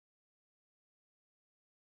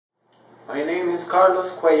My name is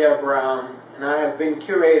Cuellar Brown, and I have been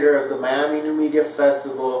curator of the Miami New Media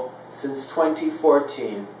Festival since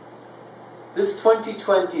 2014. This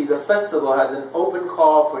 2020, the festival has an open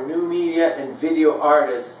call for new media and video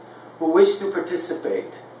artists who wish to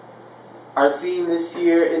participate. Our theme this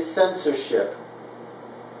year is censorship.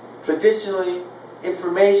 Traditionally,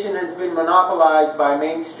 information has been monopolized by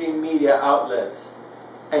mainstream media outlets,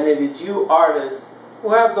 and it is you artists who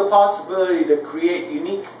have the possibility to create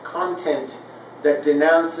unique content that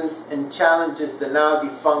denounces and challenges the now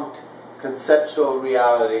defunct conceptual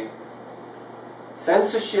reality.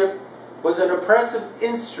 Censorship was an oppressive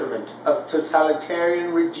instrument of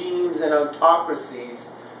totalitarian regimes and autocracies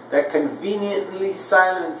that conveniently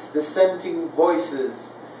silenced dissenting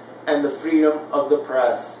voices and the freedom of the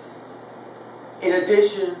press. In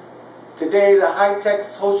addition, today the high-tech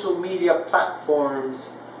social media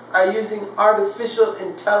platforms are using artificial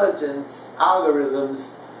intelligence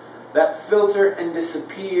algorithms that filter and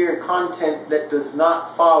disappear content that does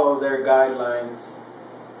not follow their guidelines.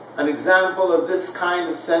 An example of this kind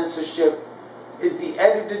of censorship is the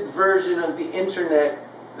edited version of the internet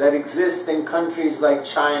that exists in countries like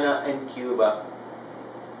China and Cuba.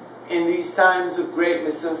 In these times of great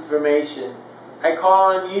misinformation, I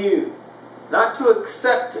call on you not to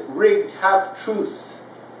accept rigged half-truths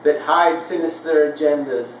that hide sinister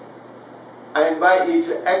agendas. I invite you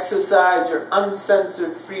to exercise your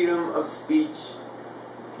uncensored freedom of speech.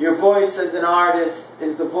 Your voice as an artist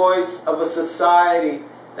is the voice of a society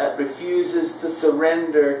that refuses to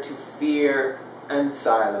surrender to fear and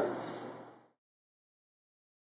silence.